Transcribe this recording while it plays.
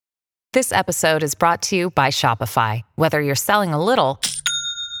This episode is brought to you by Shopify. Whether you're selling a little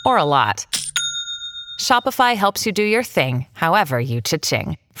or a lot, Shopify helps you do your thing, however you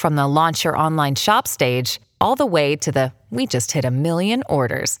cha-ching. From the launch your online shop stage, all the way to the we just hit 1 million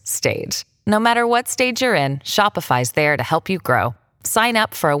orders stage. No matter what stage you're in, Shopify's there to help you grow. Sign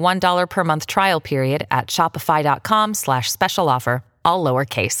up for a $1 per month trial period at shopify.com/special offer, all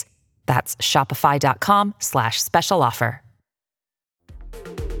lowercase. That's shopify.com/special offer.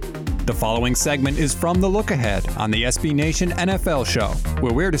 The following segment is from The Look Ahead on the SB Nation NFL Show,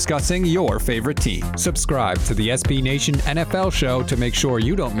 where we're discussing your favorite team. Subscribe to the SB Nation NFL Show to make sure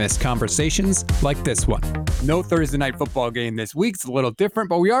you don't miss conversations like this one. No Thursday night football game this week. It's a little different,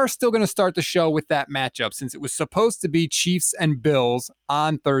 but we are still going to start the show with that matchup since it was supposed to be Chiefs and Bills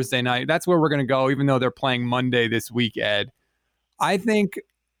on Thursday night. That's where we're going to go, even though they're playing Monday this week, Ed. I think,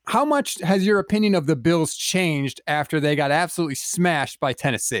 how much has your opinion of the Bills changed after they got absolutely smashed by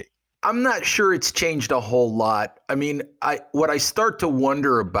Tennessee? I'm not sure it's changed a whole lot. I mean, what I start to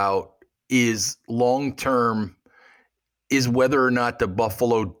wonder about is long-term is whether or not the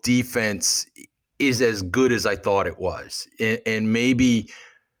Buffalo defense is as good as I thought it was. And maybe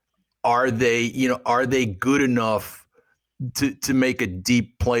are they good enough to make a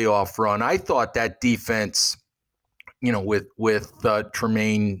deep playoff run? I thought that defense, with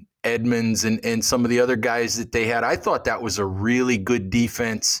Tremaine Edmonds and some of the other guys that they had, I thought that was a really good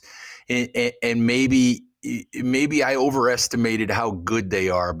defense. And maybe I overestimated how good they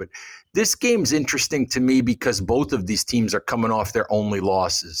are. But this game's interesting to me because both of these teams are coming off their only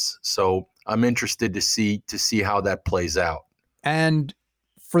losses. So I'm interested to see how that plays out. And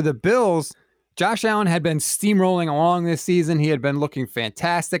for the Bills, Josh Allen had been steamrolling along this season. He had been looking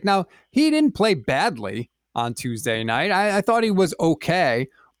fantastic. Now, he didn't play badly on Tuesday night. I thought he was okay.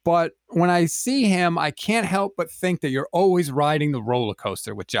 But when I see him, I can't help but think that you're always riding the roller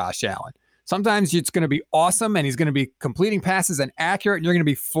coaster with Josh Allen. Sometimes it's going to be awesome and he's going to be completing passes and accurate and you're going to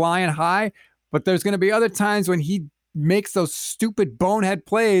be flying high. But there's going to be other times when he makes those stupid bonehead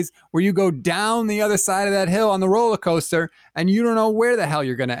plays where you go down the other side of that hill on the roller coaster and you don't know where the hell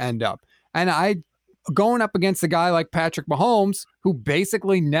you're going to end up. And going up against a guy like Patrick Mahomes, who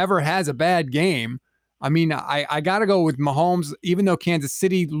basically never has a bad game, I mean, I got to go with Mahomes, even though Kansas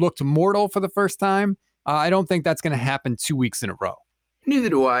City looked mortal for the first time. I don't think that's going to happen 2 weeks in a row. Neither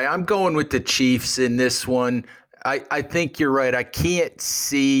do I. I'm going with the Chiefs in this one. I think you're right. I can't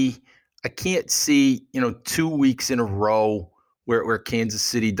see 2 weeks in a row where Kansas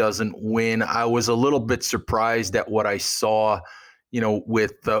City doesn't win. I was a little bit surprised at what I saw,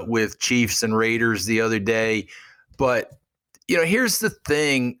 with Chiefs and Raiders the other day. But, here's the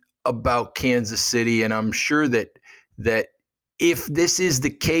thing about Kansas City, and I'm sure that if this is the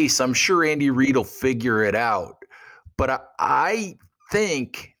case, I'm sure Andy Reid will figure it out. But I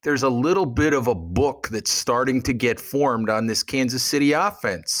think there's a little bit of a book that's starting to get formed on this Kansas City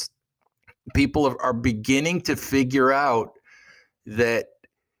offense. People are beginning to figure out that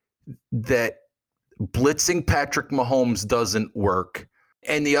blitzing Patrick Mahomes doesn't work.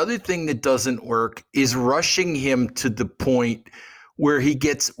 And the other thing that doesn't work is rushing him to the point where you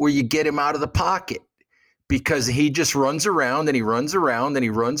get him out of the pocket, because he just runs around and he runs around and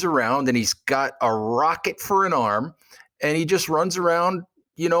he runs around and he's got a rocket for an arm and he just runs around,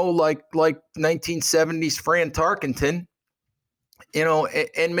 like 1970s Fran Tarkenton,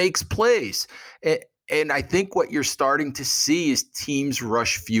 and makes plays. And I think what you're starting to see is teams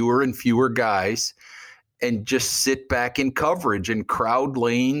rush fewer and fewer guys and just sit back in coverage and crowd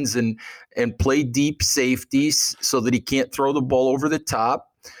lanes and play deep safeties so that he can't throw the ball over the top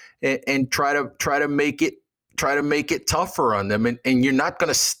and try to make it tougher on them. And you're not going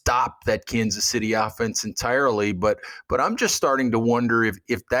to stop that Kansas City offense entirely, but I'm just starting to wonder if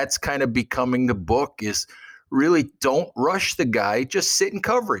that's kind of becoming the book, is really don't rush the guy, just sit in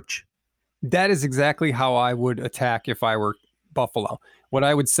coverage. That is exactly how I would attack if I were Buffalo. What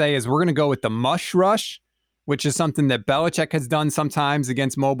I would say is we're going to go with the mush rush, which is something that Belichick has done sometimes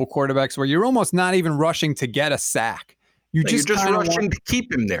against mobile quarterbacks, where you're almost not even rushing to get a sack. You're just rushing to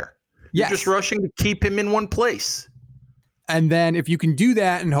keep him there. Yes. You're just rushing to keep him in one place. And then if you can do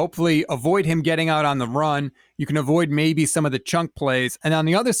that and hopefully avoid him getting out on the run, you can avoid maybe some of the chunk plays. And on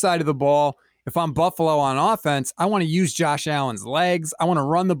the other side of the ball, if I'm Buffalo on offense, I want to use Josh Allen's legs. I want to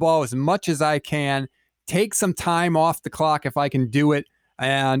run the ball as much as I can, take some time off the clock if I can do it.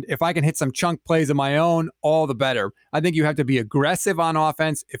 And if I can hit some chunk plays of my own, all the better. I think you have to be aggressive on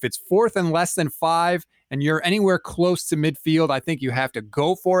offense. If it's 4th and less than 5 and you're anywhere close to midfield, I think you have to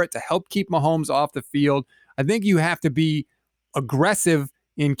go for it to help keep Mahomes off the field. I think you have to be aggressive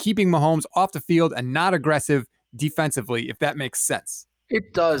in keeping Mahomes off the field and not aggressive defensively, if that makes sense.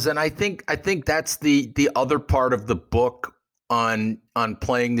 It does, and I think that's the other part of the book on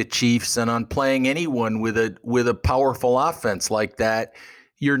playing the Chiefs and on playing anyone with a powerful offense like that.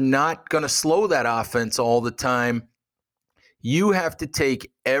 You're not going to slow that offense all the time. You have to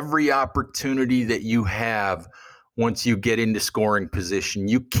take every opportunity that you have once you get into scoring position.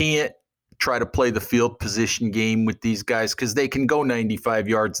 You can't try to play the field position game with these guys because they can go 95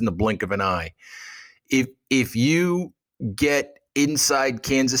 yards in the blink of an eye. If you get inside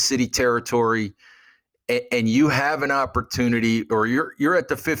Kansas City territory and you have an opportunity, or you're at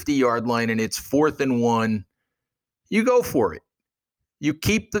the 50-yard line and it's 4th and 1, you go for it. You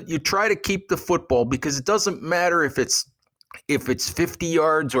try to keep the football, because it doesn't matter if it's 50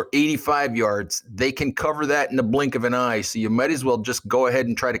 yards or 85 yards, they can cover that in the blink of an eye. So you might as well just go ahead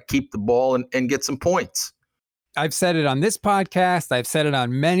and try to keep the ball and get some points. I've said it on this podcast. I've said it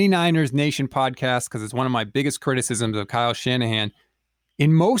on many Niners Nation podcasts, because it's one of my biggest criticisms of Kyle Shanahan.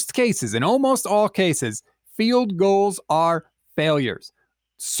 In most cases, in almost all cases, field goals are failures.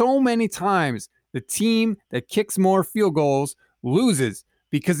 So many times, the team that kicks more field goals loses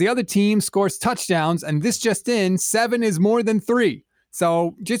because the other team scores touchdowns, and this just in, 7 is more than 3.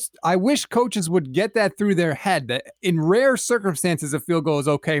 So I wish coaches would get that through their head, that in rare circumstances, a field goal is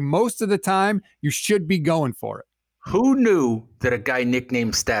okay. Most of the time, you should be going for it. Who knew that a guy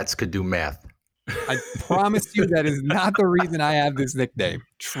nicknamed Stats could do math? I promise you that is not the reason I have this nickname.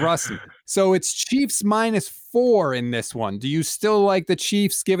 Trust me. So it's Chiefs -4 in this one. Do you still like the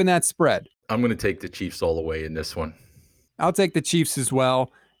Chiefs given that spread? I'm going to take the Chiefs all the way in this one. I'll take the Chiefs as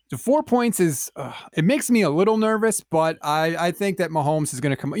well. The 4 points it makes me a little nervous, but I think that Mahomes is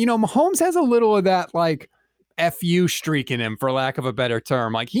going to come. Mahomes has a little of that like FU streak in him, for lack of a better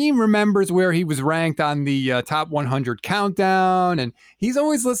term. Like, he remembers where he was ranked on the top 100 countdown, and he's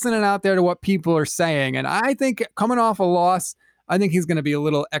always listening out there to what people are saying. And I think coming off a loss, I think he's going to be a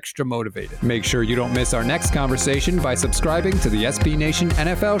little extra motivated. Make sure you don't miss our next conversation by subscribing to the SB Nation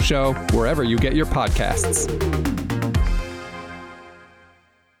NFL show wherever you get your podcasts.